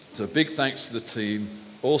So big thanks to the team.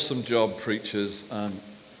 Awesome job, preachers. And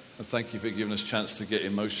thank you for giving us a chance to get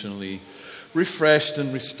emotionally refreshed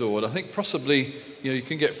and restored. I think possibly, you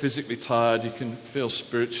can get physically tired. You can feel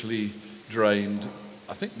spiritually drained.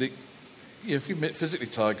 I think if you're physically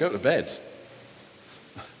tired, go to bed.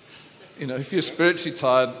 If you're spiritually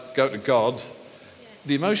tired, go to God.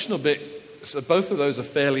 The emotional bit, so both of those are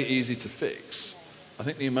fairly easy to fix. I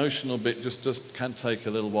think the emotional bit just can take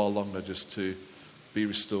a little while longer just to be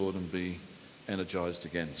restored and be energized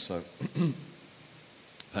again. So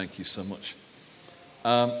thank you so much.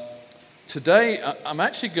 Today, I'm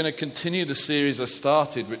actually going to continue the series I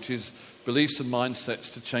started, which is Beliefs and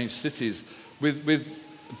Mindsets to Change Cities, with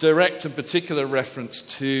direct and particular reference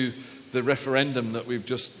to the referendum that we've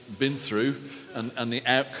just been through and the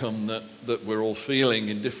outcome that we're all feeling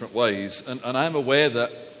in different ways. And I'm aware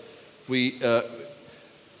that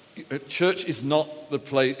church is not the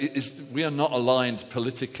place, we are not aligned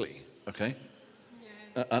politically, okay?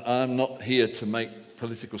 Yeah. And I'm not here to make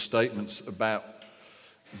political statements about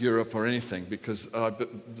Europe or anything, because the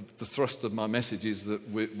thrust of my message is that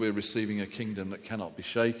we're receiving a kingdom that cannot be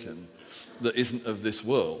shaken, that isn't of this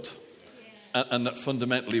world. And that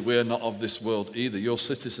fundamentally we're not of this world either. Your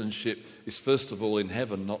citizenship is first of all in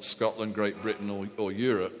heaven, not Scotland, Great Britain or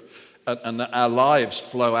Europe. And that our lives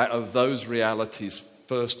flow out of those realities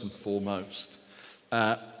first and foremost.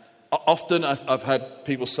 Often I've had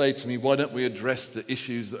people say to me, why don't we address the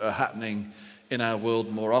issues that are happening in our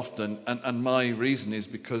world more often? And my reason is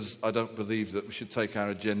because I don't believe that we should take our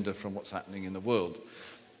agenda from what's happening in the world.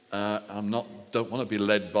 Don't want to be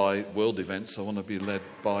led by world events. I want to be led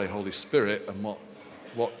by Holy Spirit and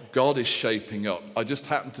what God is shaping up. I just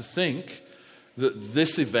happen to think that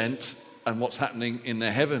this event and what's happening in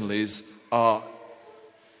the heavenlies are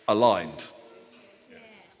aligned.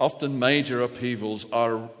 Often major upheavals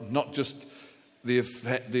are not just the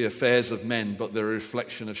affairs of men, but they're a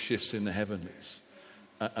reflection of shifts in the heavenlies.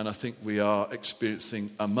 And I think we are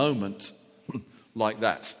experiencing a moment like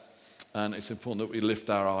that. And it's important that we lift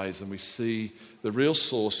our eyes and we see the real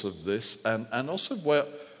source of this and also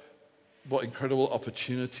what incredible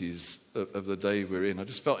opportunities of the day we're in. I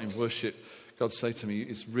just felt in worship, God say to me,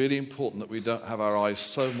 it's really important that we don't have our eyes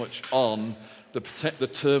so much on the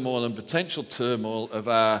turmoil and potential turmoil of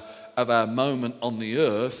our moment on the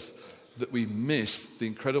earth that we miss the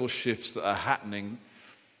incredible shifts that are happening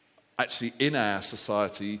actually in our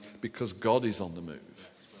society because God is on the move.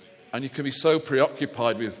 And you can be so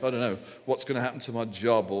preoccupied with, what's going to happen to my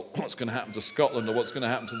job or what's going to happen to Scotland or what's going to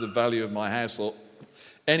happen to the value of my house or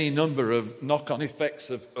any number of knock-on effects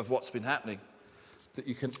of what's been happening, that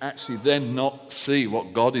you can actually then not see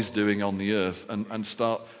what God is doing on the earth and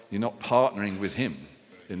start, you're not partnering with him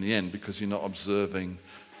in the end because you're not observing,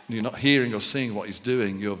 you're not hearing or seeing what he's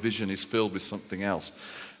doing. Your vision is filled with something else.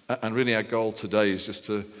 And really our goal today is just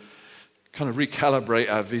to kind of recalibrate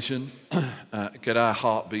our vision, get our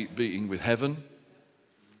heartbeat beating with heaven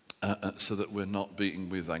so that we're not beating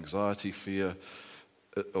with anxiety, fear,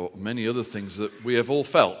 or many other things that we have all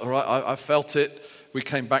felt. All right, I felt it. We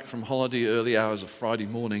came back from holiday early hours of Friday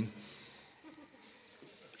morning,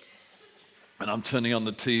 and I'm turning on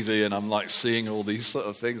the TV and I'm like seeing all these sort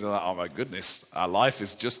of things. I'm like, oh my goodness, our life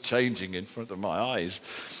is just changing in front of my eyes.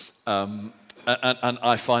 And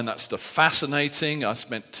I find that stuff fascinating. I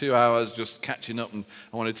spent 2 hours just catching up, and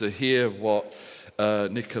I wanted to hear what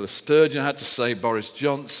Nicola Sturgeon had to say, Boris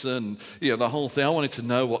Johnson, the whole thing. I wanted to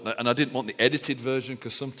know and I didn't want the edited version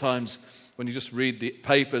because sometimes when you just read the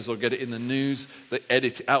papers or get it in the news, they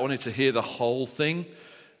edit it. I wanted to hear the whole thing.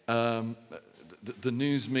 The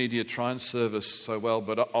news media try and serve us so well,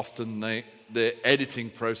 but often their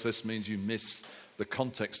editing process means you miss the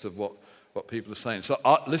context of what people are saying. So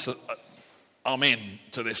listen. I'm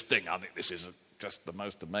into this thing. I think this is just the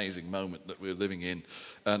most amazing moment that we're living in.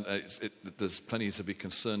 And there's plenty to be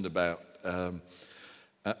concerned about. And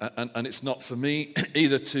it's not for me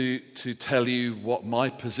either to tell you what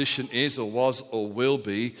my position is or was or will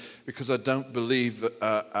be, because I don't believe that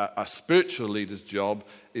a spiritual leader's job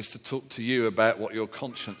is to talk to you about what your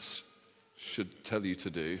conscience should tell you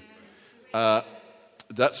to do.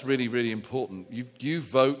 That's really, really important. You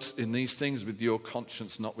vote in these things with your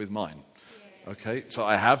conscience, not with mine. Okay, so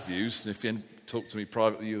I have views, and if you talk to me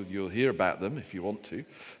privately, you'll hear about them if you want to,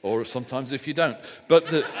 or sometimes if you don't. But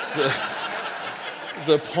the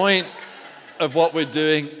point of what we're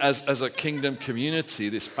doing as a kingdom community,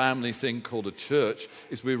 this family thing called a church,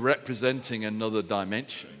 is we're representing another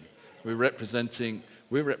dimension. We're representing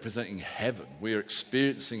heaven. We're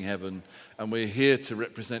experiencing heaven, and we're here to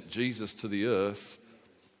represent Jesus to the earth,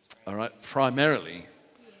 all right, primarily.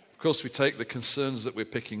 Of course, we take the concerns that we're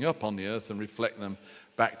picking up on the earth and reflect them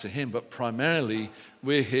back to him. But primarily,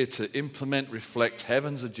 we're here to implement, reflect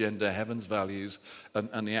heaven's agenda, heaven's values,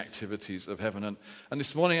 and the activities of heaven. And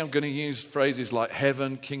this morning, I'm going to use phrases like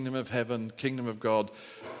heaven, kingdom of God.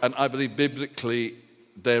 And I believe biblically,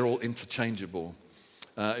 they're all interchangeable.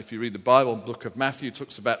 If you read the Bible, the book of Matthew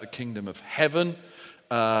talks about the kingdom of heaven.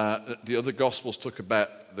 The other Gospels talk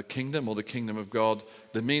about the kingdom or the kingdom of God.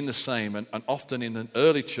 They mean the same. And often in the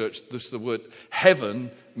early church, just the word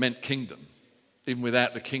heaven meant kingdom, even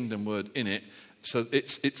without the kingdom word in it. So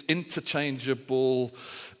it's interchangeable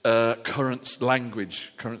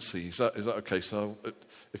currency. Is that okay? So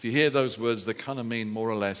if you hear those words, they kind of mean more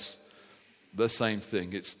or less the same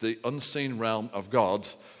thing. It's the unseen realm of God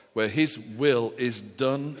where his will is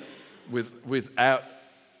done without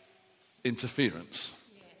interference.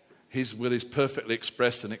 His will is perfectly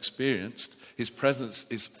expressed and experienced. His presence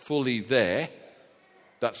is fully there.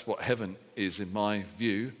 That's what heaven is in my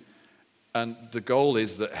view. And the goal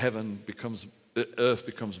is that earth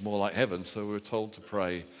becomes more like heaven. So we're told to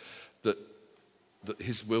pray that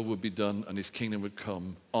his will would be done and his kingdom would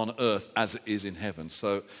come on earth as it is in heaven.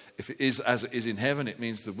 So if it is as it is in heaven, it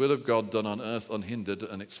means the will of God done on earth unhindered,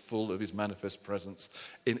 and it's full of his manifest presence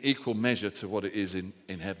in equal measure to what it is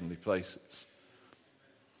in heavenly places.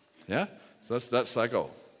 Yeah? So that's our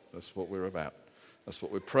goal. That's what we're about. That's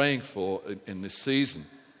what we're praying for in this season.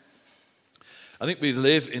 I think we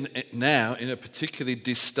live now in a particularly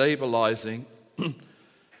destabilizing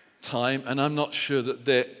time, and I'm not sure that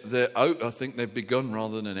they're out. I think they've begun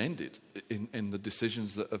rather than ended in the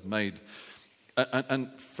decisions that have made. And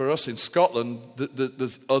for us in Scotland,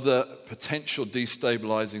 there's other potential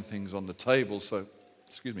destabilizing things on the table. So,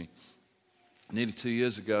 nearly 2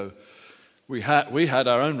 years ago, we had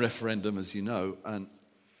our own referendum, as you know, and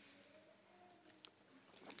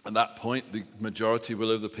at that point, the majority will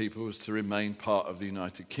of the people was to remain part of the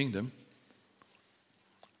United Kingdom.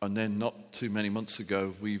 And then not too many months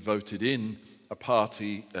ago, we voted in a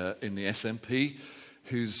party in the SNP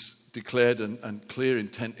whose declared and clear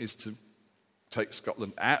intent is to take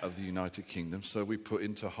Scotland out of the United Kingdom. So we put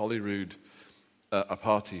into Holyrood a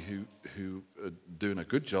party who are doing a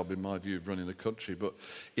good job, in my view, of running the country. But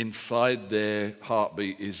inside their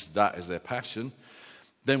heartbeat is their passion.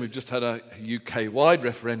 Then we've just had a UK-wide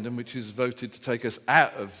referendum, which is voted to take us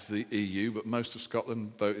out of the EU, but most of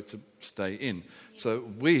Scotland voted to stay in. So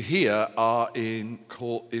we here are in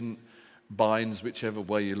binds, whichever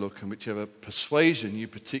way you look and whichever persuasion you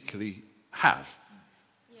particularly have.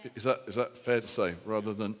 Yeah. Is that fair to say?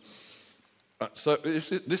 Rather than so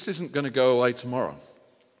this isn't going to go away tomorrow.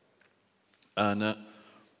 And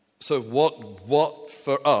so what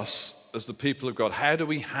for us as the people of God? How do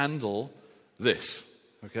we handle this?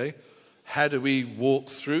 Okay, how do we walk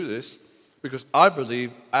through this? Because I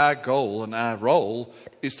believe our goal and our role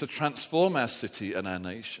is to transform our city and our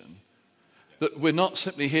nation. That we're not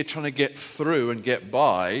simply here trying to get through and get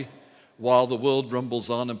by while the world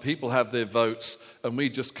rumbles on and people have their votes and we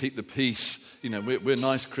just keep the peace. You know, we're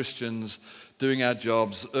nice Christians doing our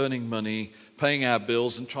jobs, earning money, paying our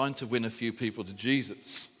bills and trying to win a few people to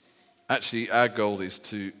Jesus. Actually, our goal is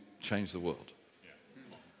to change the world.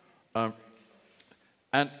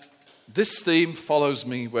 And this theme follows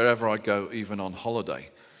me wherever I go, even on holiday.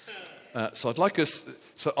 So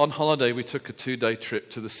on holiday, we took a 2-day trip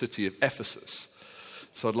to the city of Ephesus.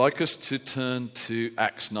 So I'd like us to turn to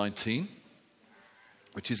Acts 19,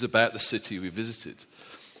 which is about the city we visited.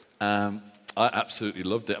 I absolutely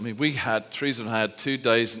loved it. I mean, Teresa and I had 2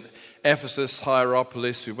 days in Ephesus,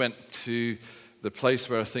 Hierapolis. We went to the place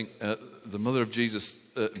where I think the mother of Jesus,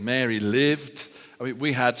 Mary, lived. I mean,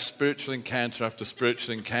 we had spiritual encounter after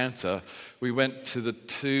spiritual encounter. We went to the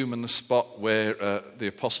tomb and the spot where the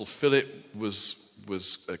Apostle Philip was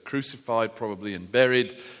crucified, probably, and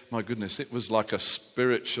buried. My goodness, it was like a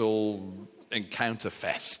spiritual encounter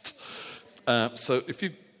fest. So if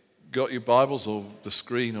you've got your Bibles or the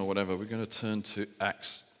screen or whatever, we're going to turn to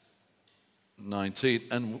Acts 19.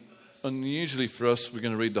 And unusually for us, we're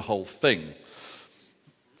going to read the whole thing.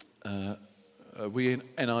 Are we in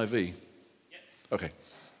NIV? Okay,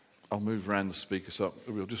 I'll move around the speaker so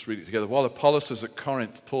we'll just read it together. While Apollos was at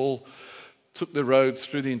Corinth, Paul took the road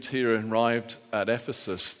through the interior and arrived at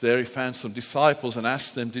Ephesus. There he found some disciples and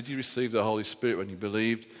asked them, "Did you receive the Holy Spirit when you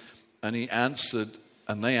believed?" And they answered,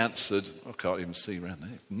 I can't even see around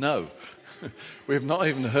there. No, we have not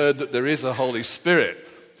even heard that there is a Holy Spirit.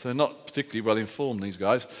 So they're not particularly well informed, these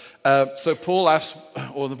guys. So Paul asked,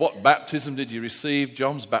 what baptism did you receive?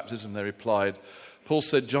 John's baptism, they replied. Paul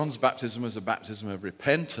said John's baptism was a baptism of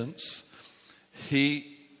repentance.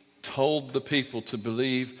 He told the people to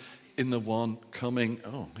believe in the one coming.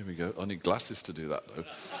 Oh, here we go. I need glasses to do that, though.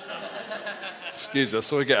 Excuse us,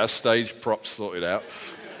 so we get our stage props sorted out.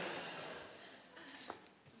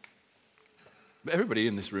 But everybody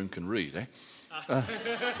in this room can read, eh?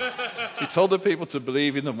 He told the people to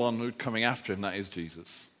believe in the one who was coming after him, that is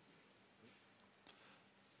Jesus.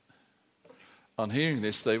 On hearing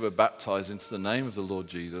this, they were baptized into the name of the Lord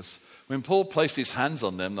Jesus. When Paul placed his hands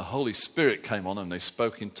on them, the Holy Spirit came on them. They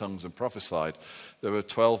spoke in tongues and prophesied. There were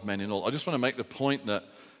 12 men in all. I just want to make the point that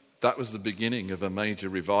that was the beginning of a major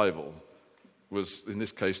revival. Was in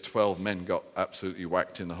this case, 12 men got absolutely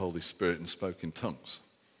whacked in the Holy Spirit and spoke in tongues.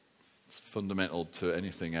 It's fundamental to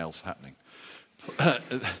anything else happening.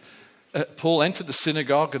 Paul entered the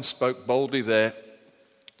synagogue and spoke boldly there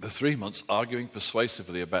for 3 months, arguing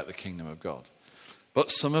persuasively about the kingdom of God. But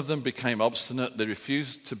some of them became obstinate. They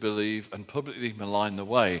refused to believe and publicly maligned the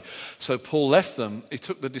way. So Paul left them. He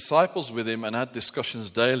took the disciples with him and had discussions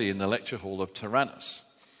daily in the lecture hall of Tyrannus.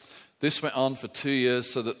 This went on for 2 years,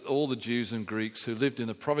 so that all the Jews and Greeks who lived in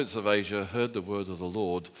the province of Asia heard the word of the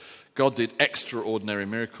Lord. God did extraordinary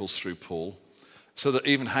miracles through Paul, so that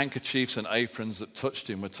even handkerchiefs and aprons that touched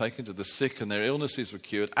him were taken to the sick, and their illnesses were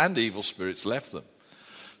cured, and evil spirits left them.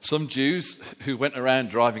 Some Jews who went around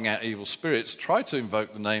driving out evil spirits tried to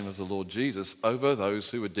invoke the name of the Lord Jesus over those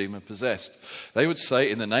who were demon-possessed. They would say,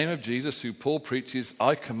 "In the name of Jesus, who Paul preaches,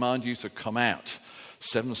 I command you to come out."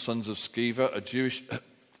 Seven sons of Sceva, a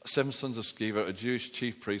Jewish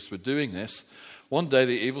chief priest, were doing this. One day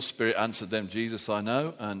the evil spirit answered them, "Jesus I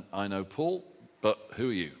know, and I know Paul, but who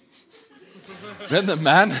are you?" Then the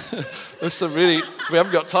man, we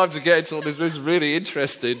haven't got time to get into all this, but it's really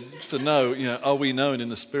interesting to know, are we known in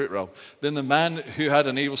the spirit realm? Then the man who had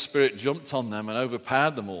an evil spirit jumped on them and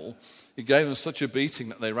overpowered them all. He gave them such a beating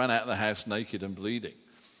that they ran out of the house naked and bleeding.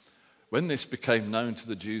 When this became known to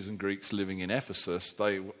the Jews and Greeks living in Ephesus,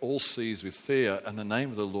 they were all seized with fear, and the name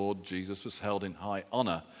of the Lord Jesus was held in high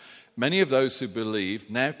honor. Many of those who believed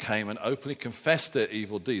now came and openly confessed their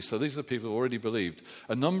evil deeds. So these are the people who already believed.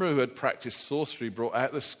 A number who had practiced sorcery brought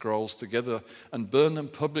out the scrolls together and burned them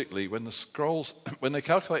publicly. When they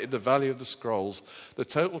calculated the value of the scrolls, the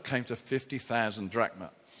total came to 50,000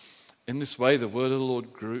 drachma. In this way, the word of the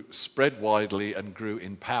Lord spread widely and grew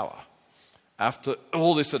in power. After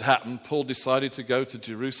all this had happened, Paul decided to go to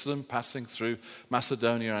Jerusalem, passing through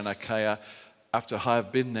Macedonia and Achaia. After I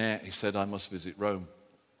have been there, he said, I must visit Rome.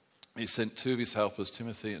 He sent two of his helpers,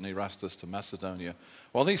 Timothy and Erastus, to Macedonia.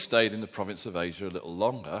 While he stayed in the province of Asia a little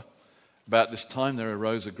longer, about this time there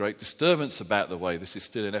arose a great disturbance about the way. This is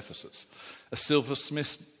still in Ephesus. A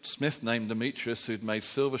silversmith named Demetrius, who'd made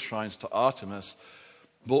silver shrines to Artemis,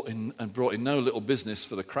 brought in no little business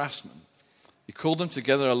for the craftsmen. He called them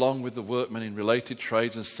together along with the workmen in related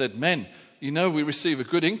trades and said, "Men, we receive a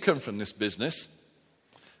good income from this business.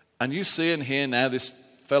 And you see and hear now this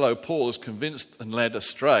fellow Paul is convinced and led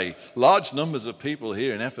astray large numbers of people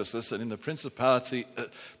here in Ephesus and in the principality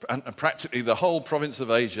and practically the whole province of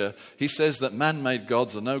Asia. He says that man-made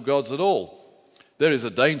gods are no gods at all. There is a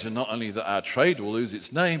danger not only that our trade will lose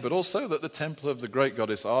its name, but also that the temple of the great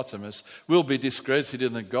goddess Artemis will be discredited,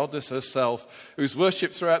 and the goddess herself, who is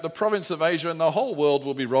worshipped throughout the province of Asia and the whole world,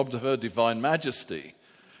 will be robbed of her divine majesty."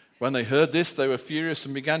 When they heard this, they were furious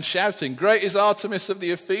and began shouting, "Great is Artemis of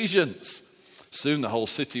the Ephesians!" Soon the whole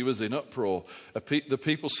city was in uproar. The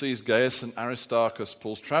people seized Gaius and Aristarchus,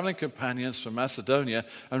 Paul's traveling companions from Macedonia,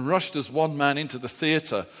 and rushed as one man into the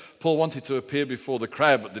theater. Paul wanted to appear before the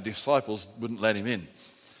crowd, but the disciples wouldn't let him in.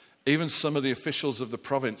 Even some of the officials of the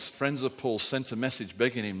province, friends of Paul, sent a message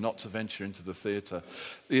begging him not to venture into the theater.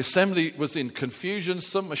 The assembly was in confusion.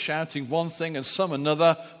 Some were shouting one thing and some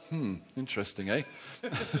another. Interesting, eh?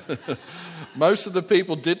 Most of the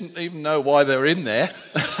people didn't even know why they were in there.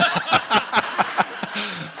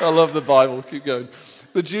 I love the Bible. Keep going.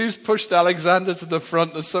 The Jews pushed Alexander to the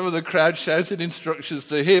front, and some of the crowd shouted instructions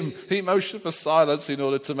to him. He motioned for silence in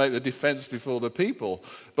order to make the defense before the people.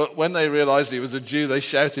 But when they realized he was a Jew, they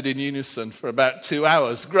shouted in unison for about 2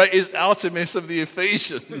 hours, "Great is Artemis of the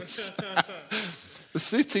Ephesians!" The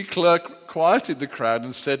city clerk quieted the crowd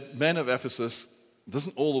and said, "Men of Ephesus,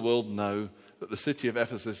 doesn't all the world know that the city of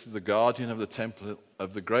Ephesus is the guardian of the temple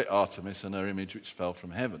of the great Artemis and her image which fell from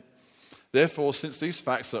heaven? Therefore, since these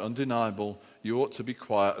facts are undeniable, you ought to be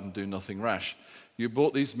quiet and do nothing rash. You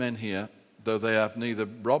brought these men here, though they have neither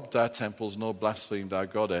robbed our temples nor blasphemed our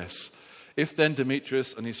goddess. If then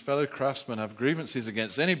Demetrius and his fellow craftsmen have grievances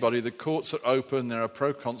against anybody, the courts are open, there are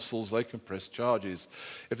proconsuls, they can press charges.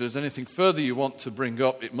 If there's anything further you want to bring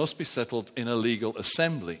up, it must be settled in a legal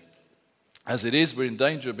assembly. As it is, we're in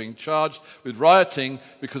danger of being charged with rioting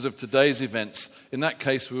because of today's events. In that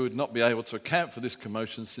case, we would not be able to account for this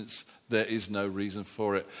commotion since there is no reason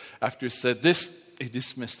for it." After he said this, he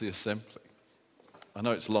dismissed the assembly. I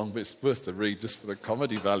know it's long, but it's worth the read just for the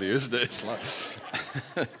comedy value, isn't it? It's like...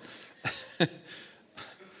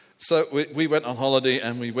 So we went on holiday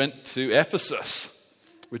and we went to Ephesus,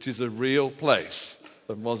 which is a real place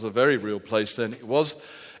and was a very real place then. It was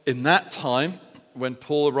in that time when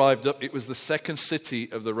Paul arrived up, it was the second city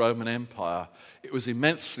of the Roman Empire. It was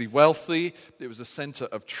immensely wealthy. It was a center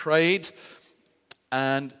of trade.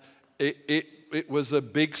 And it was a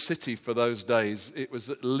big city for those days. It was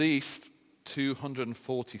at least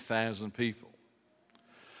 240,000 people.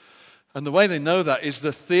 And the way they know that is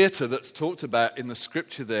the theatre that's talked about in the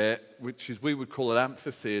scripture there, which is we would call an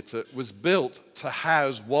amphitheatre, was built to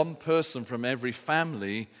house one person from every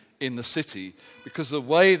family in the city. Because the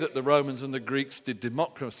way that the Romans and the Greeks did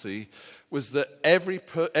democracy was that every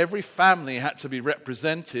family had to be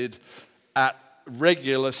represented at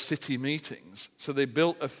regular city meetings. So they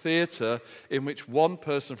built a theatre in which one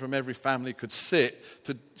person from every family could sit.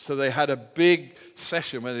 So they had a big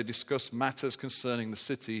session where they discussed matters concerning the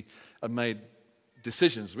city and made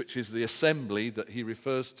decisions, which is the assembly that he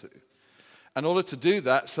refers to. In order to do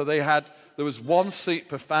that, so there was one seat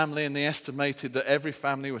per family, and they estimated that every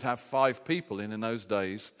family would have 5 people in those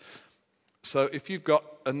days. So if you've got,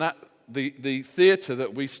 and that the theatre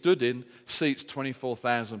that we stood in seats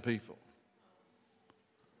 24,000 people.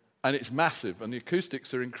 And it's massive, and the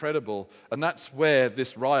acoustics are incredible. And that's where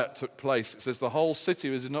this riot took place. It says the whole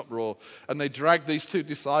city was in uproar, and they dragged these 2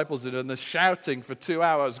 disciples in, and they're shouting for 2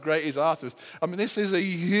 hours, "Great is Artemis." I mean, this is a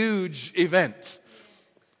huge event.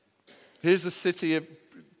 Here's a city of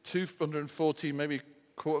 240, maybe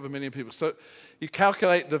 250,000 people. So you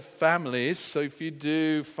calculate the families. So if you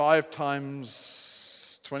do 5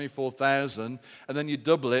 times 24,000, and then you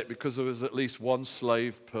double it because there was at least 1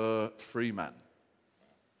 slave per free man.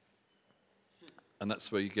 And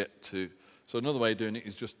that's where you get to. So another way of doing it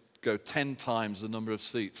is just go 10 times the number of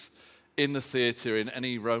seats in the theatre in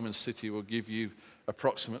any Roman city will give you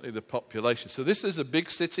approximately the population. So this is a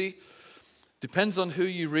big city. Depends on who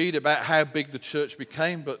you read about how big the church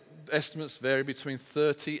became, but estimates vary between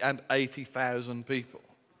 30 and 80,000 people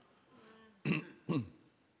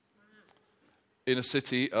in a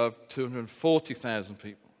city of 240,000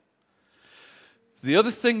 people. The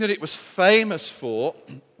other thing that it was famous for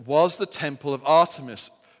was the Temple of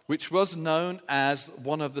Artemis, which was known as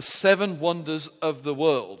one of the 7 wonders of the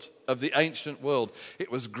world, of the ancient world.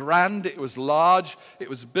 It was grand, it was large, it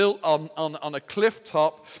was built on a cliff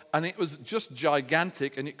top, and it was just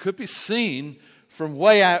gigantic, and it could be seen from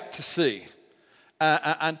way out to sea.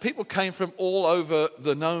 And people came from all over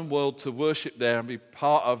the known world to worship there and be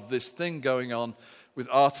part of this thing going on with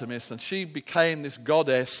Artemis, and she became this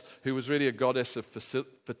goddess who was really a goddess of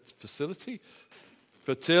fertility.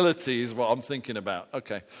 Fertility is what I'm thinking about.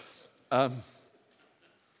 Okay.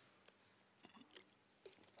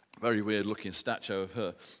 Very weird looking statue of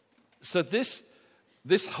her. So this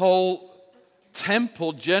whole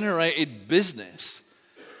temple generated business,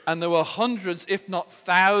 and there were hundreds, if not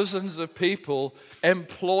thousands of people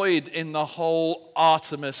employed in the whole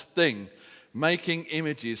Artemis thing. Making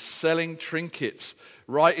images, selling trinkets,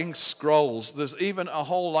 writing scrolls. There's even a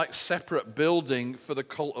whole separate building for the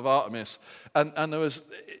cult of Artemis. And there was,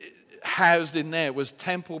 housed in there was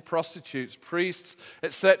temple prostitutes, priests,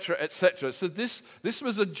 etc., etc. So this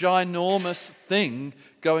was a ginormous thing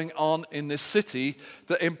going on in this city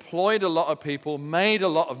that employed a lot of people, made a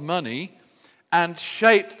lot of money, and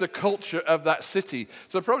shaped the culture of that city.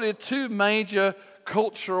 So probably 2 major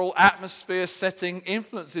cultural atmosphere setting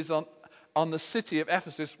influences on the city of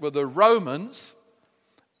Ephesus were the Romans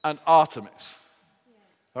and Artemis.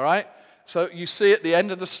 All right? So you see at the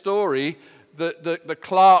end of the story, the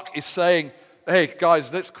clerk is saying, "Hey,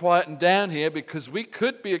 guys, let's quieten down here because we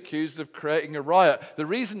could be accused of creating a riot." The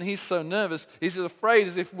reason he's so nervous is he's afraid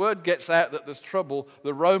as if word gets out that there's trouble,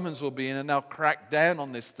 the Romans will be in and they'll crack down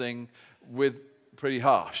on this thing with pretty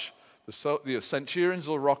harsh. The centurions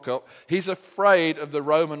will rock up. He's afraid of the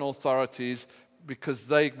Roman authorities because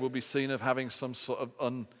they will be seen of having some sort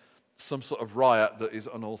of riot that is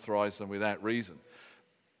unauthorized and without reason.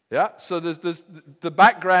 Yeah, so there's the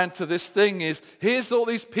background to this thing is, here's all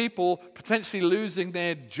these people potentially losing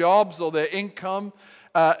their jobs or their income,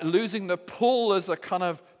 losing the pull as a kind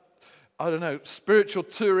of, spiritual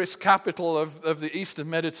tourist capital of the Eastern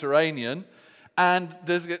Mediterranean. And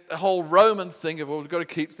there's a whole Roman thing of, we've got to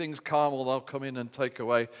keep things calm or they'll come in and take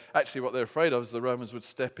away. Actually, what they're afraid of is the Romans would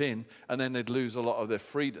step in and then they'd lose a lot of their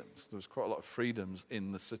freedoms. There was quite a lot of freedoms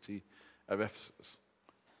in the city of Ephesus.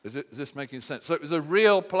 Is this making sense? So it was a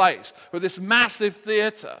real place with this massive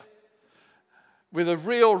theatre with a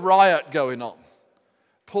real riot going on.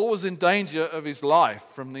 Paul was in danger of his life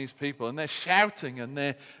from these people, and they're shouting, and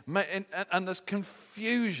there's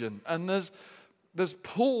confusion, and there's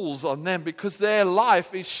pulls on them because their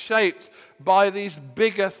life is shaped by these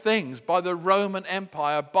bigger things, by the Roman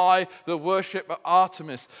Empire, by the worship of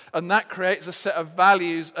Artemis. And that creates a set of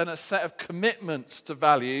values and a set of commitments to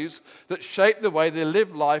values that shape the way they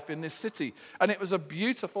live life in this city. And it was a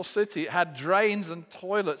beautiful city. It had drains and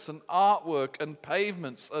toilets and artwork and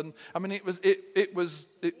pavements. And I mean,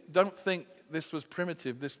 don't think this was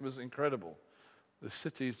primitive. This was incredible. The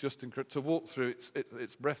city is just incredible. To walk through,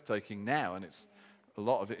 it's breathtaking now, and a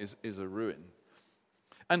lot of it is a ruin.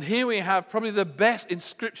 And here we have probably the best, in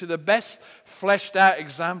Scripture, the best fleshed out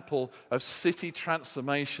example of city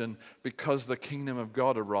transformation because the kingdom of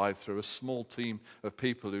God arrived through a small team of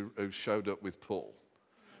people who showed up with Paul.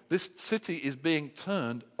 This city is being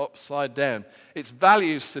turned upside down. Its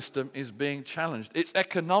value system is being challenged. Its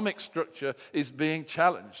economic structure is being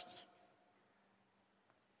challenged.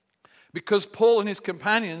 Because Paul and his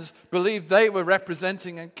companions believed they were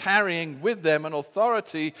representing and carrying with them an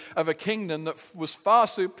authority of a kingdom that was far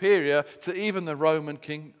superior to even the Roman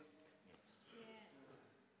kingdom.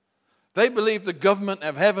 They believed the government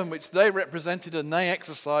of heaven, which they represented and they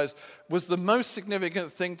exercised, was the most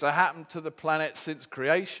significant thing to happen to the planet since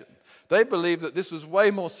creation. They believed that this was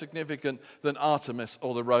way more significant than Artemis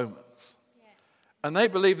or the Romans. And they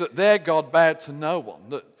believed that their God bowed to no one,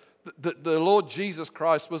 that the Lord Jesus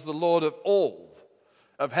Christ was the Lord of all,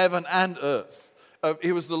 of heaven and earth.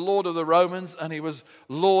 He was the Lord of the Romans, and he was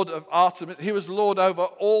Lord of Artemis. He was Lord over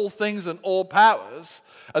all things and all powers.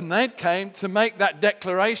 And they came to make that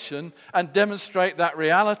declaration and demonstrate that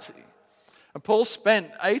reality. And Paul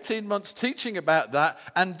spent 18 months teaching about that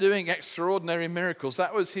and doing extraordinary miracles.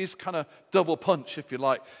 That was his kind of double punch, if you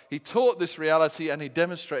like. He taught this reality and he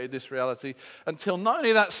demonstrated this reality until not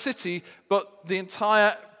only that city, but the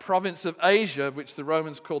entire province of Asia, which the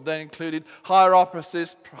Romans called then, included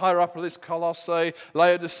Hierapolis, Colossae,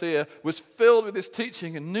 Laodicea, was filled with this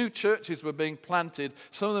teaching, and new churches were being planted.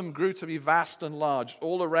 Some of them grew to be vast and large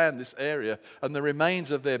all around this area, and the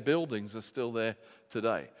remains of their buildings are still there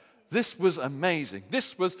today. This was amazing.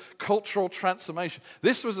 This was cultural transformation.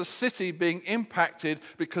 This was a city being impacted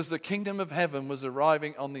because the kingdom of heaven was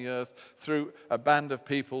arriving on the earth through a band of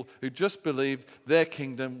people who just believed their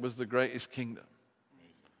kingdom was the greatest kingdom.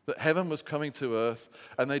 That heaven was coming to earth,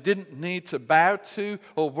 and they didn't need to bow to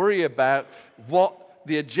or worry about what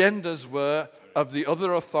the agendas were of the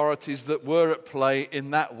other authorities that were at play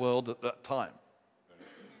in that world at that time.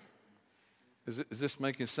 Is this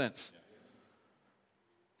making sense?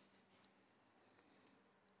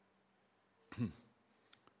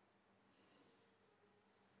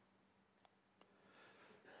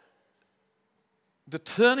 The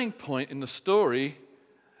turning point in the story,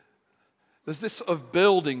 there's this sort of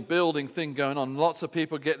building thing going on. Lots of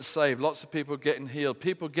people getting saved, lots of people getting healed,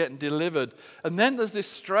 people getting delivered. And then there's this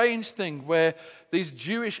strange thing where these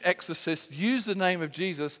Jewish exorcists use the name of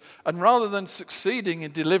Jesus, and rather than succeeding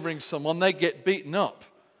in delivering someone, they get beaten up.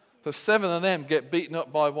 So 7 of them get beaten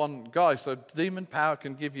up by one guy. So demon power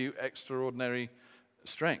can give you extraordinary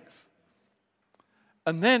strength.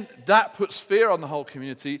 And then that puts fear on the whole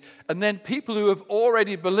community. And then people who have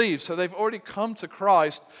already believed, so they've already come to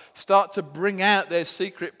Christ, start to bring out their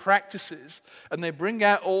secret practices. And they bring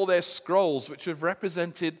out all their scrolls, which have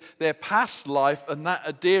represented their past life and that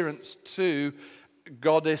adherence to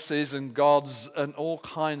goddesses and gods and all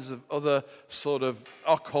kinds of other sort of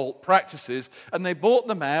occult practices. And they brought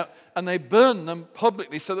them out and they burned them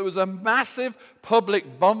publicly. So there was a massive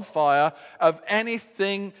public bonfire of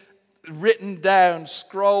anything written down,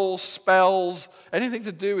 scrolls, spells, anything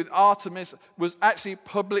to do with Artemis was actually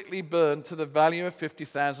publicly burned to the value of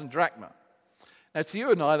 50,000 drachma. Now to you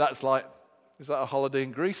and I, that's like, is that a holiday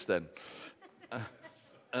in Greece then?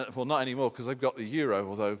 Well, not anymore because they've got the euro,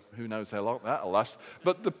 although who knows how long that'll last.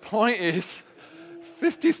 But the point is,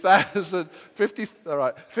 50,000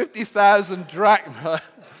 drachma.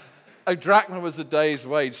 A drachma was a day's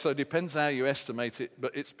wage, so it depends how you estimate it,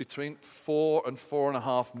 but it's between 4 and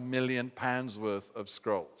 4.5 million pounds worth of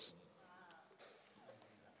scrolls.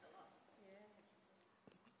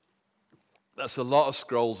 That's a lot of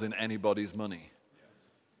scrolls in anybody's money.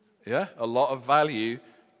 Yeah, a lot of value.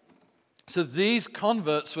 So these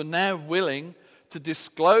converts were now willing to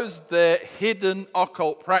disclose their hidden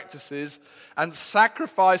occult practices and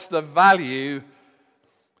sacrifice the value.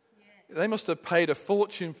 They must have paid a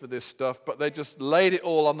fortune for this stuff, but they just laid it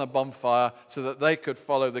all on the bonfire so that they could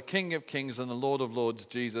follow the King of Kings and the Lord of Lords,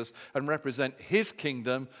 Jesus, and represent his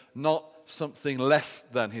kingdom, not something less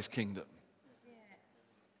than his kingdom.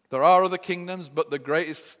 There are other kingdoms, but the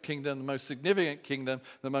greatest kingdom, the most significant kingdom,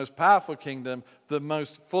 the most powerful kingdom, the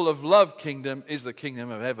most full of love kingdom is the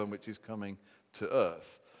kingdom of heaven, which is coming to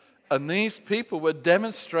earth. And these people were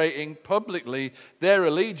demonstrating publicly their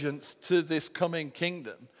allegiance to this coming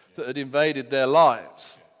kingdom that had invaded their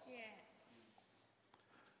lives.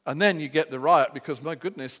 And then you get the riot because, my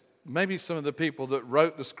goodness, maybe some of the people that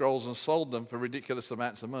wrote the scrolls and sold them for ridiculous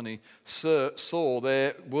amounts of money saw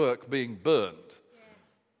their work being burned.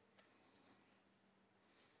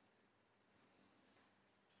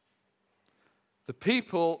 The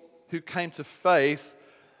people who came to faith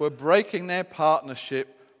were breaking their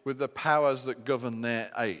partnership with the powers that govern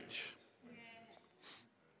their age.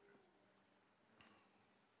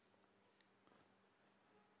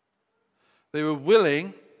 They were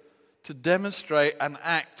willing to demonstrate and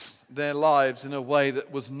act their lives in a way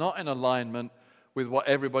that was not in alignment with what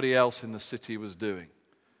everybody else in the city was doing,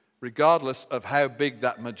 regardless of how big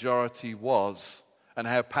that majority was and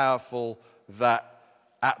how powerful that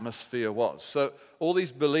atmosphere was. So all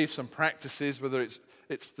these beliefs and practices, whether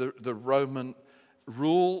it's the Roman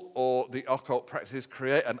rule or the occult practices,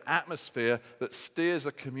 create an atmosphere that steers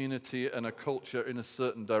a community and a culture in a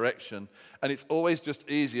certain direction, and it's always just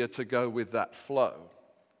easier to go with that flow.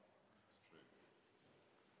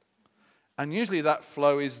 And usually that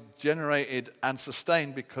flow is generated and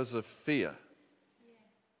sustained because of fear.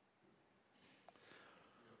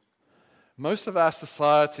 Most of our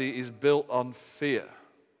society is built on fear.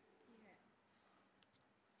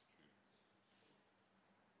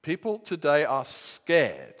 People today are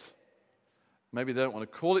scared. Maybe they don't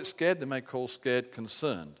want to call it scared. They may call scared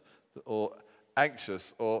concerned or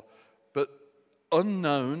anxious. But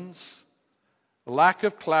unknowns, lack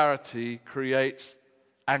of clarity creates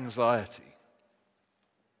anxiety.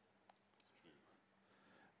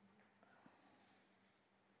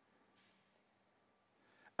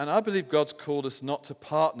 And I believe God's called us not to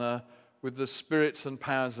partner with the spirits and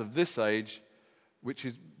powers of this age, which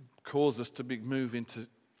is cause us to move into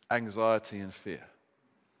anxiety and fear,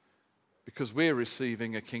 because we're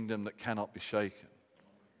receiving a kingdom that cannot be shaken.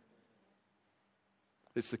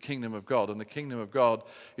 It's the kingdom of God, and the kingdom of God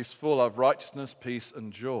is full of righteousness, peace,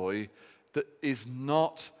 and joy that is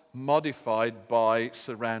not modified by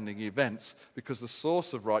surrounding events, because the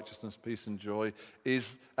source of righteousness, peace, and joy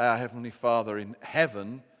is our Heavenly Father in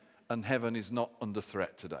heaven, and heaven is not under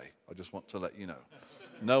threat today. I just want to let you know.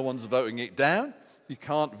 No one's voting it down. You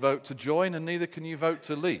can't vote to join, and neither can you vote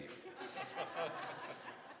to leave.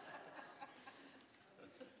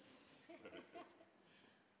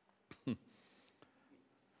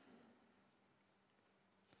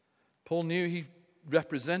 Paul knew he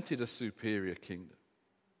represented a superior kingdom.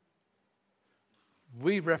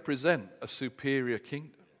 We represent a superior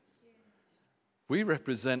kingdom. We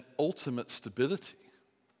represent ultimate stability,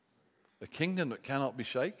 a kingdom that cannot be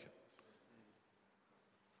shaken.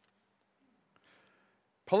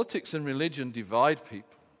 Politics and religion divide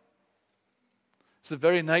people. It's the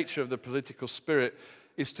very nature of the political spirit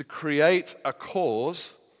is to create a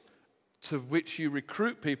cause to which you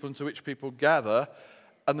recruit people and to which people gather,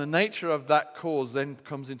 and the nature of that cause then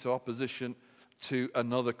comes into opposition to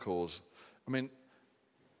another cause. I mean,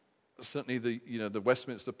 certainly the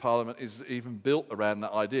Westminster Parliament is even built around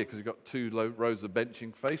that idea, because you've got two rows of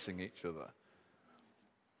benching facing each other.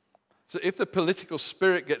 So if the political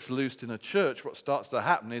spirit gets loosed in a church, what starts to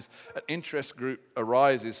happen is an interest group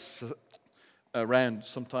arises around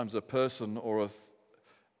sometimes a person or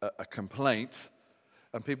a complaint,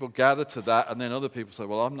 and people gather to that, and then other people say,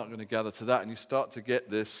 well, I'm not going to gather to that, and you start to get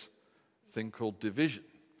this thing called division.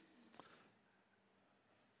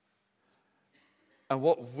 And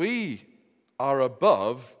what we are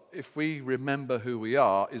above, if we remember who we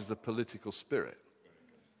are, is the political spirit.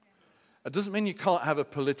 It doesn't mean you can't have a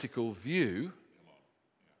political view.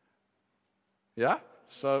 Yeah?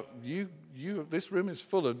 So this room is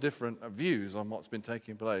full of different views on what's been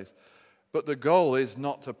taking place. But the goal is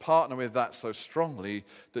not to partner with that so strongly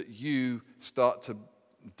that you start to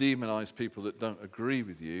demonize people that don't agree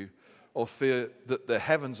with you, or fear that the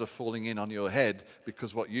heavens are falling in on your head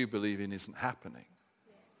because what you believe in isn't happening.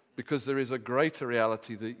 Because there is a greater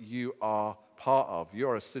reality that you are part of.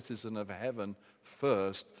 You're a citizen of heaven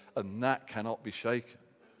first, and that cannot be shaken.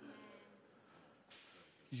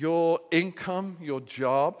 Your income, your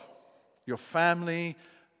job, your family,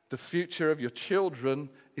 the future of your children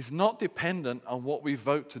is not dependent on what we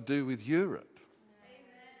vote to do with Europe.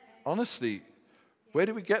 Honestly, where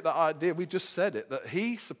do we get that idea? We just said it, that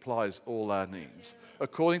He supplies all our needs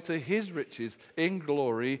according to His riches in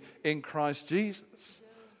glory in Christ Jesus.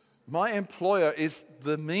 My employer is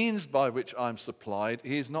the means by which I'm supplied.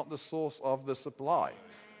 He is not the source of the supply.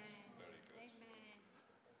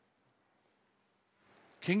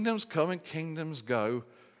 Kingdoms come and kingdoms go,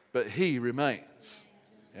 but he remains.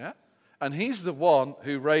 Yeah? And he's the one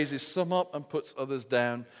who raises some up and puts others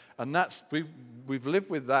down. And we've lived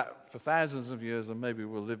with that for thousands of years, and maybe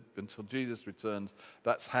we'll live until Jesus returns.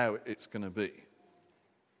 That's how it's going to be.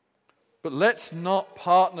 But let's not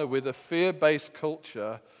partner with a fear-based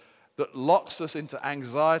culture that locks us into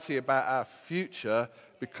anxiety about our future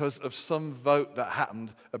because of some vote that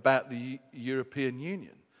happened about the European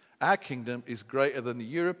Union. Our kingdom is greater than the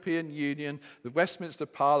European Union, the Westminster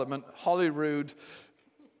Parliament, Holyrood,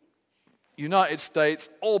 United States,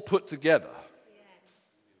 all put together.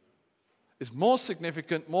 It's more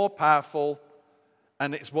significant, more powerful,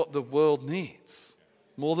 and it's what the world needs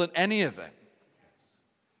more than any of them.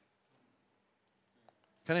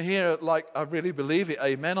 Can I hear, I really believe it,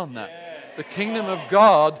 amen on that? Yes. The kingdom of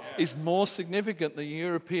God is more significant than the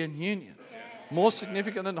European Union, more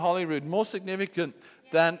significant than Holyrood, more significant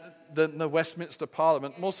than the Westminster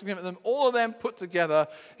Parliament, more significant than all of them put together.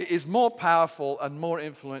 It is more powerful and more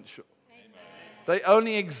influential. Amen. They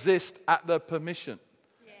only exist at the permission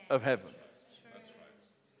of heaven.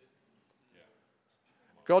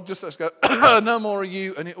 God just lets go, no more of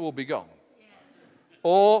you, and it will be gone.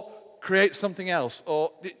 Or create something else,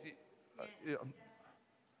 or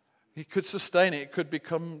he could sustain it. It could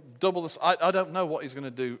become double the. I don't know what he's going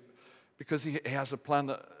to do, because he has a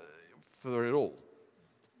plan for it all.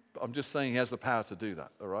 But I'm just saying he has the power to do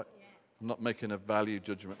that. All right, I'm not making a value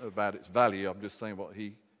judgment about its value. I'm just saying what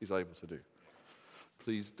he is able to do.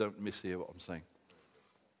 Please don't mishear what I'm saying.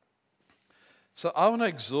 So I want to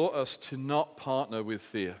exhort us to not partner with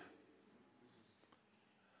fear.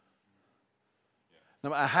 No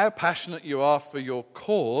matter how passionate you are for your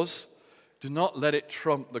cause, do not let it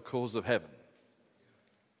trump the cause of heaven.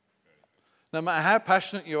 No matter how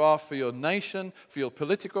passionate you are for your nation, for your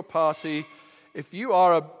political party, if you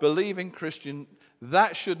are a believing Christian,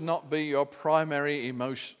 that should not be your primary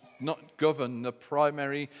emotion, not govern the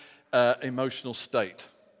primary emotional state.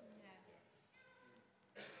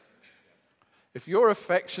 If your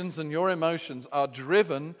affections and your emotions are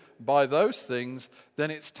driven by those things, then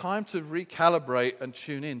it's time to recalibrate and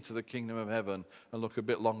tune in to the kingdom of heaven and look a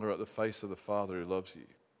bit longer at the face of the Father who loves you.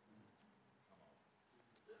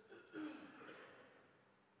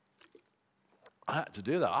 I had to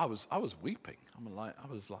do that. I was weeping. I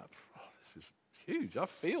was like, oh, this is huge. I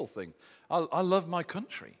feel things. I love my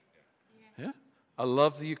country. Yeah. I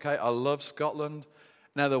love the UK. I love Scotland.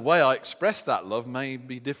 Now, the way I express that love may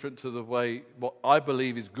be different to the way what I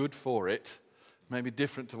believe is good for it, may be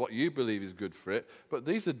different to what you believe is good for it, but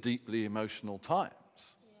these are deeply emotional times.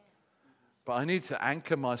 But I need to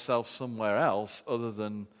anchor myself somewhere else other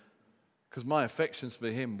than, because my affections for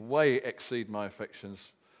him way exceed my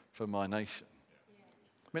affections for my nation.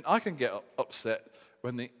 I mean, I can get upset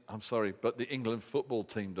when the England football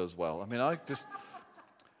team does well. I mean, I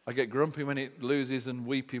get grumpy when it loses and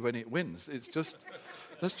weepy when it wins.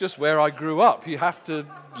 That's just where I grew up. You have to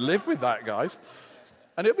live with that, guys.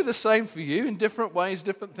 And it'll be the same for you in different ways,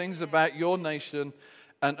 different things about your nation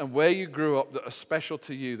and where you grew up that are special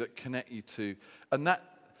to you, that connect you to. And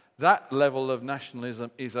that level of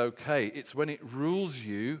nationalism is okay. It's when it rules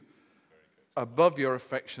you above your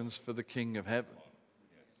affections for the King of Heaven.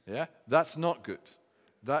 Yeah? That's not good.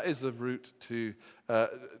 That is a route to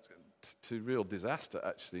real disaster,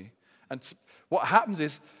 actually. And what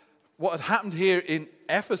had happened here in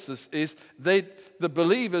Ephesus is the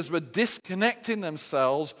believers were disconnecting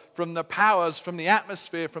themselves from the powers, from the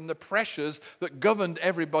atmosphere, from the pressures that governed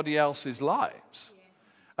everybody else's lives.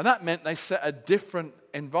 And that meant they set a different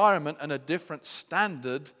environment and a different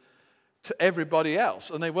standard to everybody else.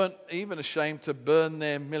 And they weren't even ashamed to burn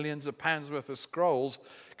their millions of pounds worth of scrolls,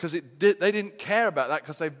 because they didn't care about that,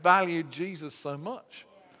 because they valued Jesus so much.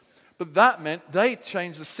 But that meant they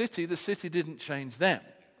changed the city didn't change them.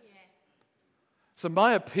 So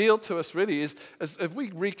my appeal to us really is, as if we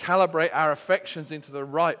recalibrate our affections into the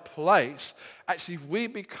right place, actually we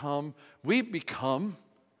become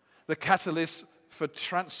the catalyst for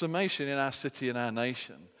transformation in our city and our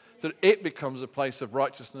nation. So that it becomes a place of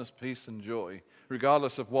righteousness, peace, and joy,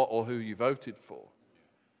 regardless of what or who you voted for.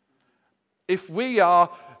 If we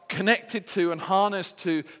are connected to and harnessed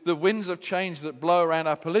to the winds of change that blow around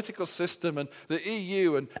our political system and the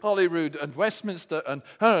EU and Holyrood and Westminster and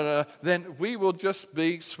then we will just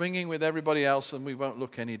be swinging with everybody else and we won't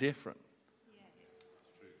look any different.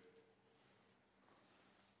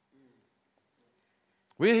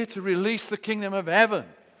 We're here to release the kingdom of heaven,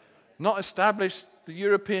 not establish the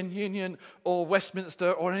European Union or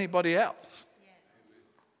Westminster or anybody else.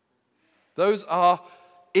 Those are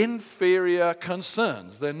inferior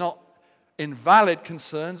concerns. They're not invalid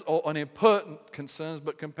concerns or unimportant concerns,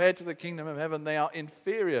 but compared to the kingdom of heaven, they are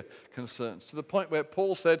inferior concerns. To the point where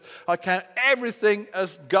Paul said, I count everything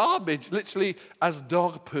as garbage, literally as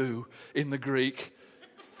dog poo in the Greek,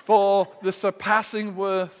 for the surpassing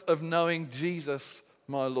worth of knowing Jesus,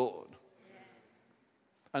 my Lord.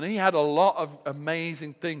 And he had a lot of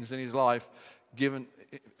amazing things in his life given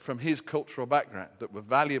from his cultural background that were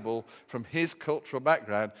valuable from his cultural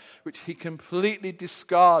background, which he completely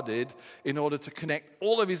discarded in order to connect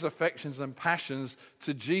all of his affections and passions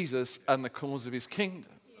to Jesus and the cause of his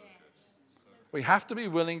kingdom. We have to be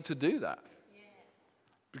willing to do that,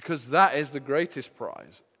 because that is the greatest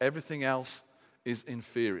prize. Everything else is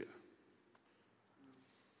inferior.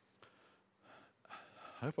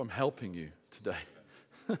 I hope I'm helping you today.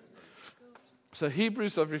 So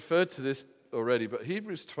Hebrews, I've referred to this already, but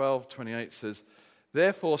Hebrews 12:28 says,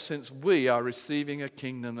 therefore, since we are receiving a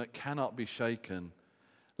kingdom that cannot be shaken,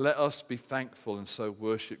 let us be thankful and so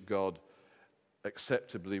worship God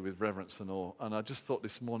acceptably with reverence and awe. And I just thought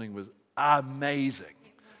this morning was amazing,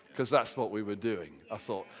 because that's what we were doing. I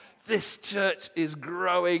thought, this church is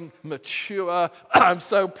growing, mature. I'm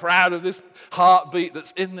so proud of this heartbeat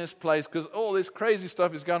that's in this place, because all this crazy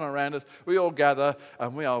stuff is going on around us. We all gather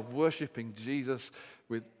and we are worshiping Jesus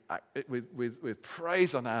with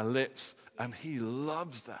praise on our lips, and he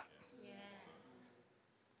loves that.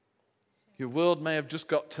 Your world may have just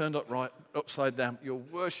got turned upside down. You're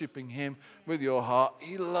worshiping him with your heart.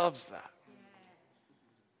 He loves that.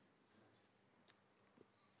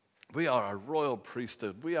 We are a royal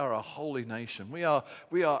priesthood. We are a holy nation. We are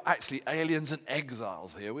actually aliens and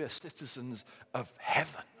exiles here. We are citizens of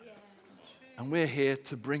heaven. And we're here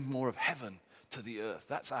to bring more of heaven to the earth.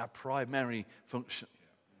 That's our primary function.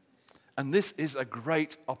 And this is a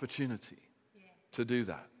great opportunity to do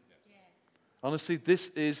that. Honestly, this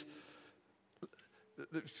is,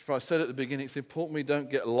 I said at the beginning, it's important we don't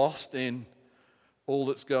get lost in all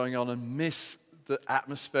that's going on and miss the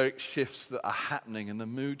atmospheric shifts that are happening and the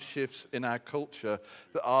mood shifts in our culture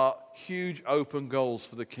that are huge open goals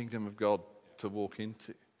for the kingdom of God to walk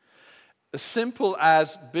into. As simple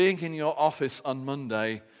as being in your office on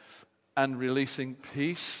Monday and releasing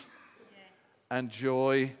peace and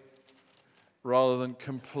joy rather than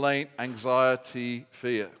complaint, anxiety,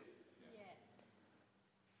 fear.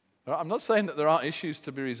 I'm not saying that there aren't issues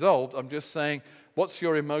to be resolved. I'm just saying, what's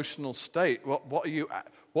your emotional state? What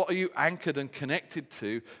are you anchored and connected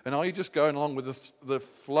to? And are you just going along with the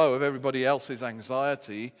flow of everybody else's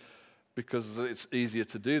anxiety because it's easier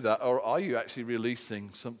to do that? Or are you actually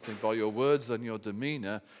releasing something by your words and your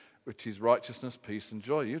demeanor, which is righteousness, peace, and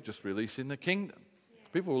joy? You're just releasing the kingdom.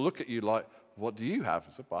 People will look at you like, what do you have?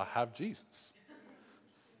 I said, well, I have Jesus.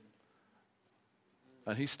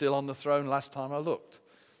 And he's still on the throne last time I looked.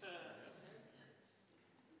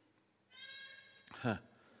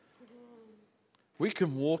 We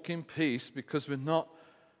can walk in peace because we're not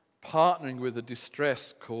partnering with the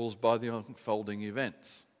distress caused by the unfolding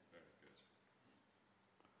events.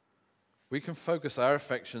 We can focus our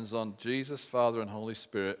affections on Jesus, Father, and Holy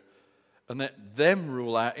Spirit and let them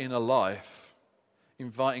rule our inner life,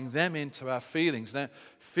 inviting them into our feelings. Now,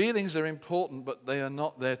 feelings are important, but they are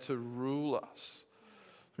not there to rule us.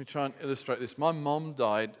 Let me try and illustrate this. My mom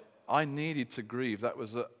died. I needed to grieve. That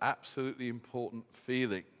was an absolutely important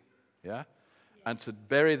feeling. Yeah? And to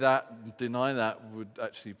bury that and deny that would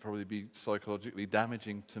actually probably be psychologically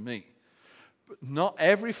damaging to me. But not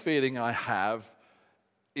every feeling I have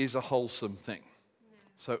is a wholesome thing.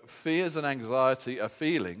 So fears and anxiety are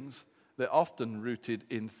feelings. They're often rooted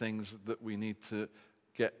in things that we need to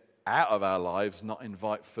get out of our lives, not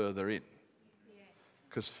invite further in.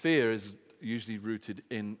 Because fear is usually rooted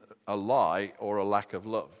in a lie or a lack of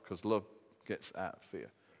love, because love gets out of fear.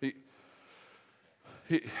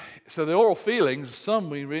 So the oral feelings, some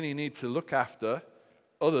we really need to look after,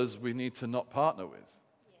 others we need to not partner with.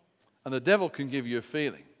 And the devil can give you a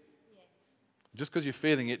feeling. Just because you're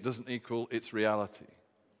feeling it doesn't equal its reality.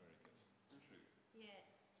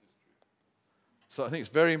 So I think it's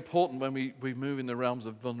very important when we move in the realms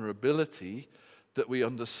of vulnerability that we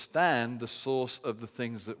understand the source of the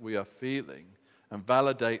things that we are feeling and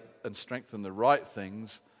validate and strengthen the right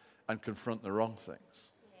things and confront the wrong things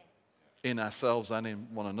in ourselves and in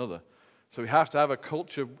one another. So we have to have a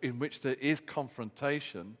culture in which there is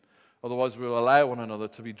confrontation, otherwise we'll allow one another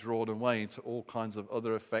to be drawn away into all kinds of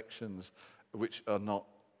other affections which are not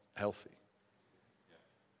healthy.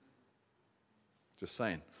 Just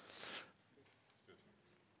saying.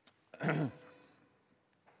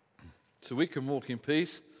 So we can walk in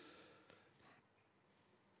peace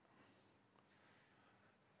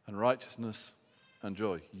and righteousness and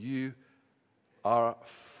joy. You are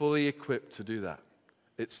fully equipped to do that.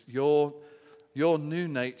 It's your new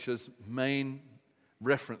nature's main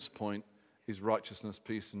reference point is righteousness,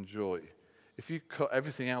 peace, and joy. If you cut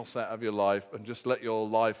everything else out of your life and just let your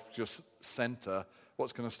life just center,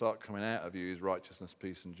 what's going to start coming out of you is righteousness,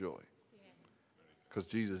 peace, and joy. Because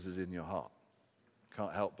Jesus is in your heart.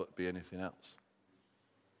 Can't help but be anything else.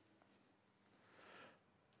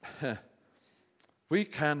 We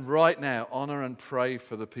can right now honor and pray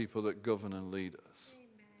for the people that govern and lead us.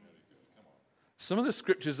 Some of the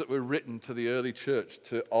scriptures that were written to the early church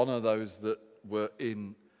to honor those that were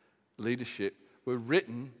in leadership were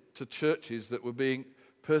written to churches that were being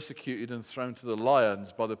persecuted and thrown to the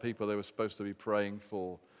lions by the people they were supposed to be praying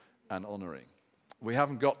for and honoring. We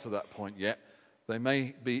haven't got to that point yet. They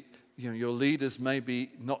may be, your leaders may be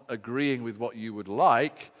not agreeing with what you would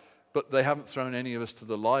like, but they haven't thrown any of us to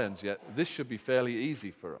the lions yet. This should be fairly easy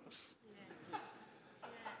for us.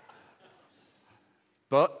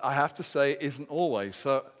 But I have to say, it isn't always.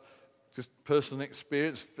 So, just personal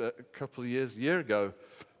experience, a couple of year ago,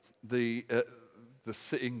 the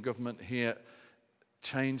sitting government here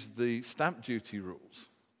changed the stamp duty rules.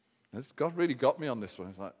 God really got me on this one.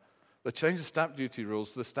 It's like, they changed the stamp duty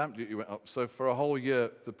rules, the stamp duty went up. So for a whole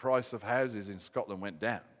year, the price of houses in Scotland went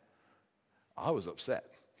down. I was upset.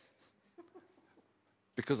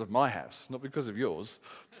 Because of my house, not because of yours.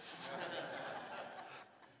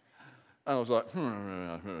 And I was like,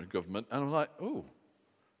 government. And I'm like, oh,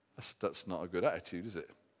 that's not a good attitude, is it?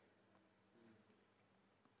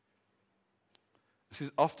 This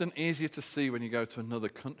is often easier to see when you go to another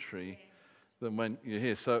country than when you're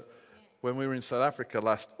here. So when we were in South Africa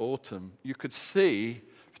last autumn, you could see,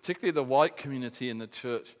 particularly the white community in the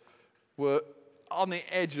church, were on the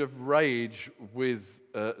edge of rage with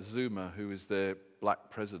Zuma, who is their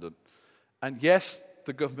black president. And yes,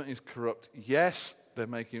 the government is corrupt. Yes, they're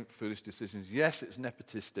making foolish decisions. Yes, it's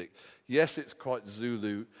nepotistic. Yes, it's quite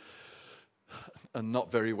Zulu and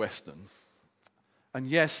not very Western. And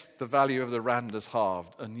yes, the value of the rand has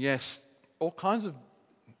halved. And yes, all kinds of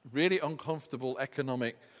really uncomfortable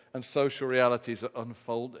economic and social realities are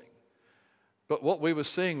unfolding. But what we were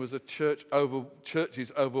seeing was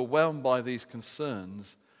churches overwhelmed by these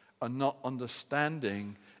concerns and not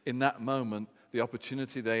understanding in that moment the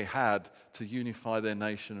opportunity they had to unify their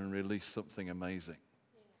nation and release something amazing,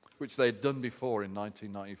 which they had done before in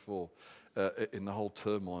 1994 in the whole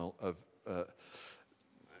turmoil of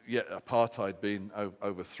apartheid being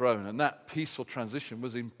overthrown. And that peaceful transition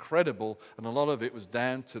was incredible, and a lot of it was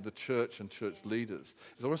down to the church and church leaders.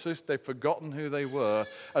 It's almost as if they've forgotten who they were,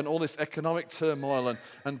 and all this economic turmoil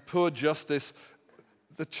and poor justice,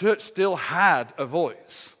 the church still had a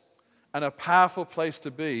voice and a powerful place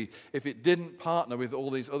to be if it didn't partner with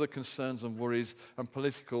all these other concerns and worries and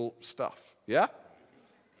political stuff. Yeah?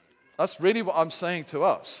 That's really what I'm saying to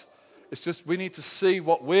us. It's just we need to see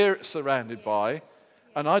what we're surrounded by.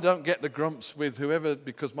 And I don't get the grumps with whoever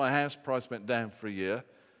because my house price went down for a year.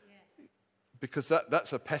 Because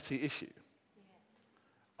that's a petty issue.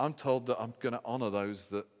 I'm told that I'm going to honor those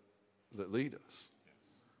that lead us.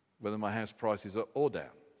 Whether my house price is up or down.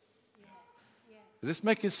 Is this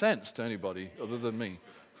making sense to anybody other than me?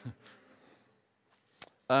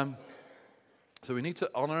 So we need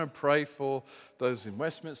to honor and pray for those in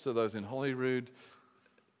Westminster, those in Holyrood.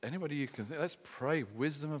 Anybody you can think, let's pray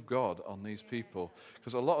wisdom of God on these people.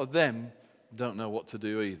 Because a lot of them don't know what to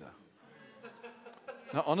do either.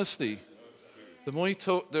 Now, honestly, the more you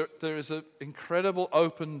talk, there is an incredible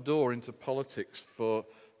open door into politics for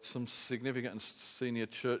some significant and senior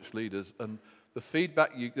church leaders. And the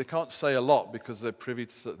feedback they can't say a lot because they're privy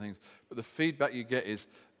to certain things, but the feedback you get is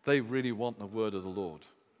they really want the word of the Lord.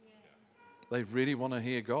 They really want to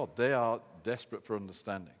hear God. They are desperate for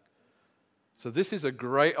understanding. So this is a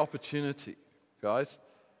great opportunity, guys.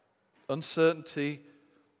 Uncertainty,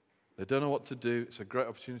 they don't know what to do. It's a great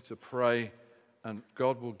opportunity to pray, and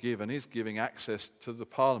God will give and is giving access to the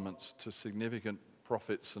parliaments to significant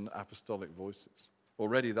prophets and apostolic voices.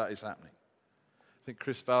 Already that is happening. I think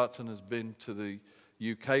Chris Valentin has been to the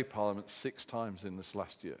UK Parliament 6 times in this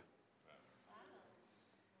last year.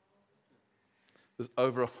 There's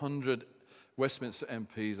over 100 Westminster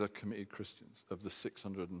MPs are committed Christians of the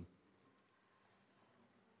 600,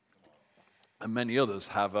 and many others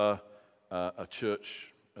have a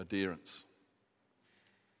church adherence.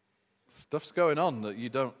 Stuff's going on that you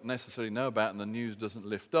don't necessarily know about and the news doesn't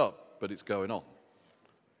lift up, but it's going on.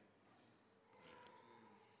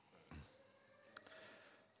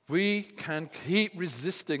 We can keep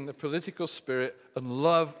resisting the political spirit and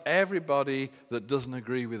love everybody that doesn't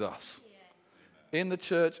agree with us. In the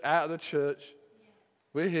church, out of the church,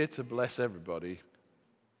 we're here to bless everybody.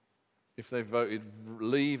 if they voted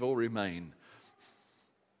leave or remain.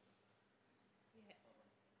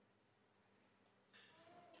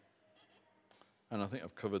 And I think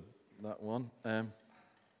I've covered that one.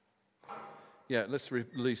 Let's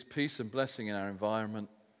release peace and blessing in our environment.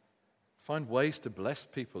 Find ways to bless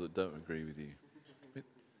people that don't agree with you.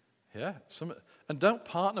 And don't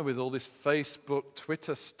partner with all this Facebook,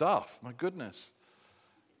 Twitter stuff. My goodness.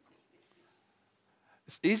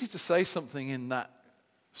 It's easy to say something in that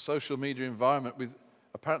social media environment with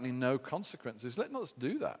apparently no consequences. Let's not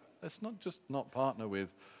do that. Let's not just not partner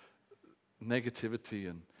with negativity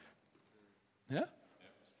and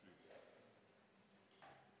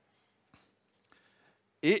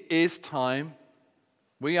It is time.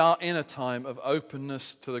 We are in a time of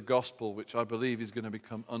openness to the gospel, which I believe is going to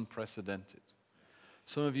become unprecedented.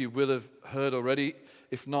 Some of you will have heard already.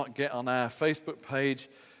 If not, get on our Facebook page.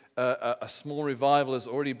 A small revival has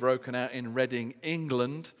already broken out in Reading,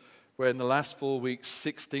 England, where in the last 4 weeks,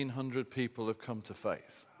 1,600 people have come to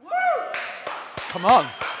faith. Woo! Come on.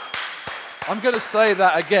 I'm going to say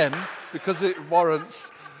that again because it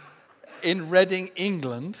warrants. In Reading,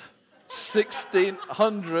 England,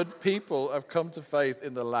 1,600 people have come to faith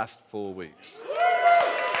in the last 4 weeks.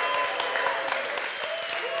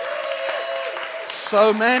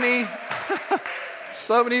 So many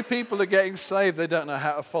people are getting saved, they don't know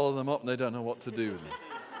how to follow them up and they don't know what to do with them.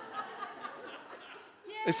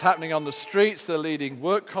 It's happening on the streets. They're leading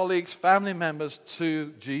work colleagues, family members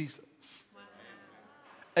to Jesus.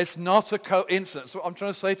 It's not a coincidence. What I'm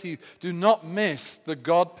trying to say to you, do not miss the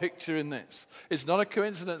God picture in this. It's not a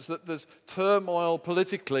coincidence that there's turmoil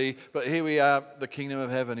politically, but here we are, the kingdom of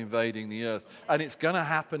heaven invading the earth. And it's going to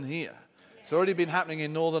happen here. It's already been happening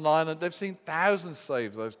in Northern Ireland. They've seen thousands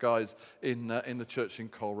saved, those guys in the church in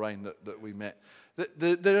Coleraine that we met.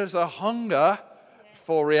 There's a hunger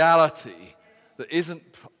for reality that isn't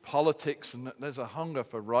politics, and there's a hunger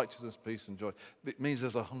for righteousness, peace, and joy. It means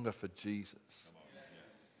there's a hunger for Jesus.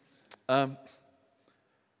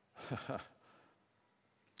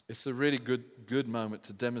 It's a really good moment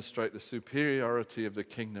to demonstrate the superiority of the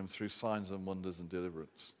kingdom through signs and wonders and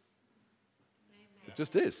deliverance. It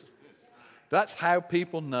just is. That's how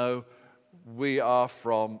people know we are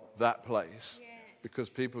from that place, because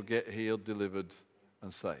people get healed, delivered,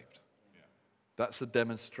 and saved. That's a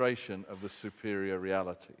demonstration of the superior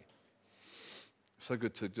reality. So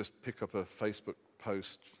good to just pick up a Facebook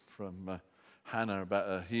post from Hannah about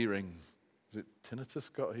her hearing. Is it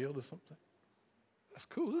tinnitus got healed or something? That's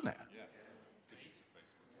cool, isn't it?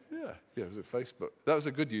 Yeah, it was at Facebook. That was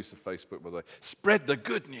a good use of Facebook, by the way. Spread the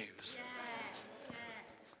good news.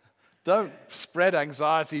 Don't spread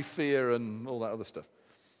anxiety, fear, and all that other stuff.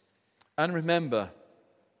 And remember,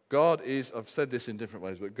 God is, I've said this in different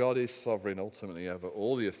ways, but God is sovereign ultimately over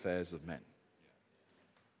all the affairs of men.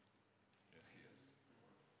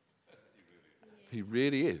 He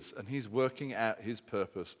really is. And he's working out his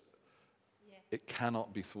purpose. It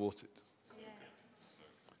cannot be thwarted.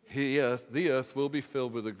 The earth will be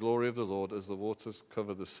filled with the glory of the Lord as the waters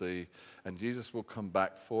cover the sea. And Jesus will come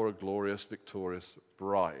back for a glorious, victorious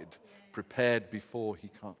bride, prepared before he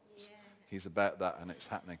comes. He's about that, and it's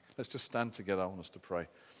happening. Let's just stand together. I want us to pray.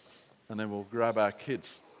 And then we'll grab our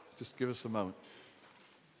kids. Just give us a moment.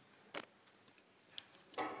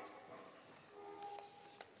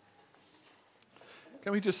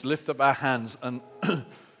 Can we just lift up our hands and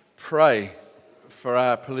pray for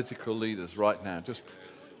our political leaders right now? Just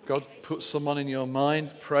God, put someone in your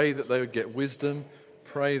mind. Pray that they would get wisdom.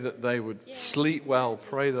 Pray that they would sleep well.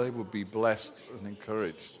 Pray they would be blessed and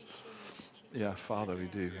encouraged. Yeah, Father, we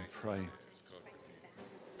do. We pray.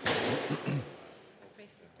 Pray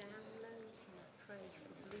for downloads and I pray for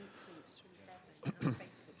blueprints from heaven. I pray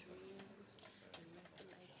for dreams and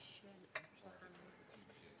revelation and plans and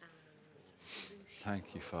solutions. Thank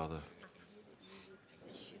you, Father. I pray that you would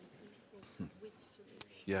position people with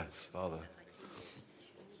solutions. Yes, Father.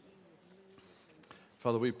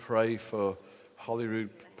 Father, we pray for Holyrood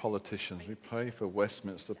politicians. We pray for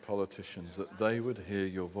Westminster politicians that they would hear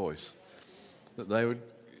your voice, that they would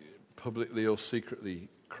publicly or secretly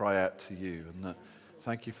cry out to you. And that,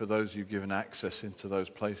 thank you for those you've given access into those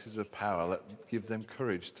places of power. Give them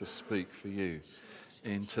courage to speak for you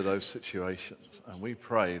into those situations. And we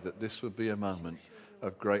pray that this would be a moment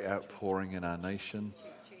of great outpouring in our nation,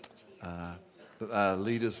 that our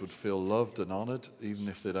leaders would feel loved and honored, even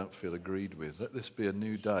if they don't feel agreed with. Let this be a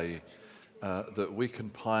new day that we can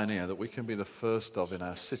pioneer, that we can be the first of in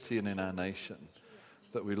our city and in our nation,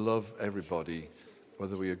 that we love everybody,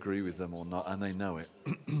 whether we agree with them or not, and they know it.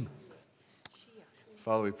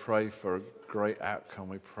 Father, we pray for a great outcome.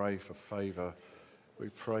 We pray for favor. We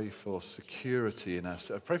pray for security in us.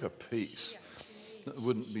 I pray for peace. That there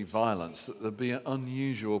wouldn't be violence, that there'd be an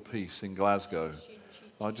unusual peace in Glasgow.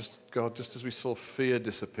 God, just as we saw fear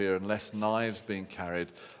disappear and less knives being carried,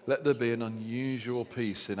 let there be an unusual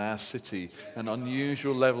peace in our city, an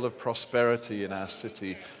unusual level of prosperity in our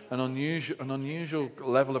city, an unusual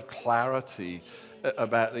level of clarity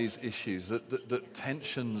about these issues, that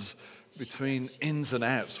tensions between ins and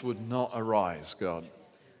outs would not arise, God.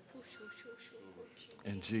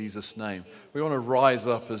 In Jesus' name. We want to rise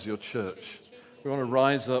up as your church. We want to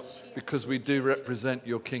rise up because we do represent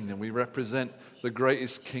your kingdom. We represent the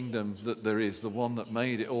greatest kingdom that there is. The one that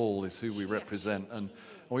made it all is who we represent. And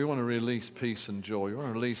we want to release peace and joy. We want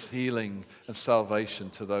to release healing and salvation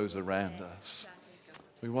to those around us.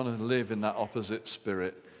 We want to live in that opposite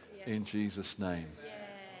spirit in Jesus' name.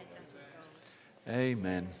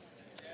 Amen.